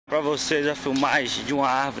para vocês a filmagem de uma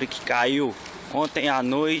árvore que caiu ontem à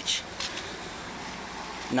noite,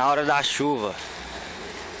 na hora da chuva,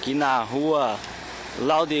 aqui na rua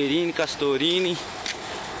Lauderini Castorini,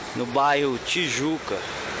 no bairro Tijuca.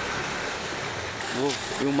 Vou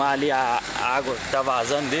filmar ali a água que está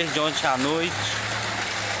vazando desde ontem à noite.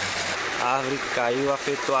 A árvore que caiu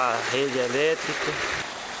afetou a rede elétrica.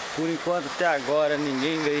 Por enquanto, até agora,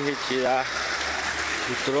 ninguém veio retirar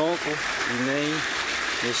o tronco e nem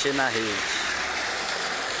mexer na rede.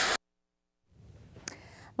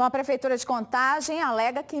 Bom, a Prefeitura de Contagem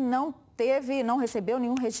alega que não recebeu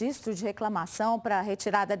nenhum registro de reclamação para a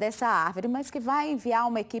retirada dessa árvore, mas que vai enviar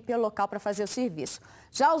uma equipe ao local para fazer o serviço.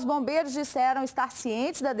 Já os bombeiros disseram estar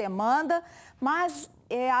cientes da demanda, mas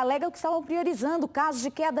alegam que estavam priorizando casos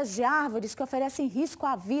de quedas de árvores que oferecem risco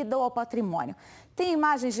à vida ou ao patrimônio. Tem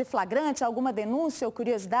imagens de flagrante, alguma denúncia ou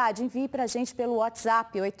curiosidade? Envie para a gente pelo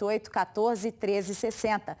WhatsApp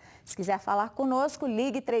 8814-1360. Se quiser falar conosco,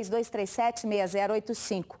 ligue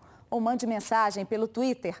 3237-6085 ou mande mensagem pelo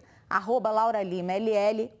Twitter,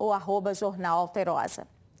 @LauraLimaLL ou @Jornal Alterosa.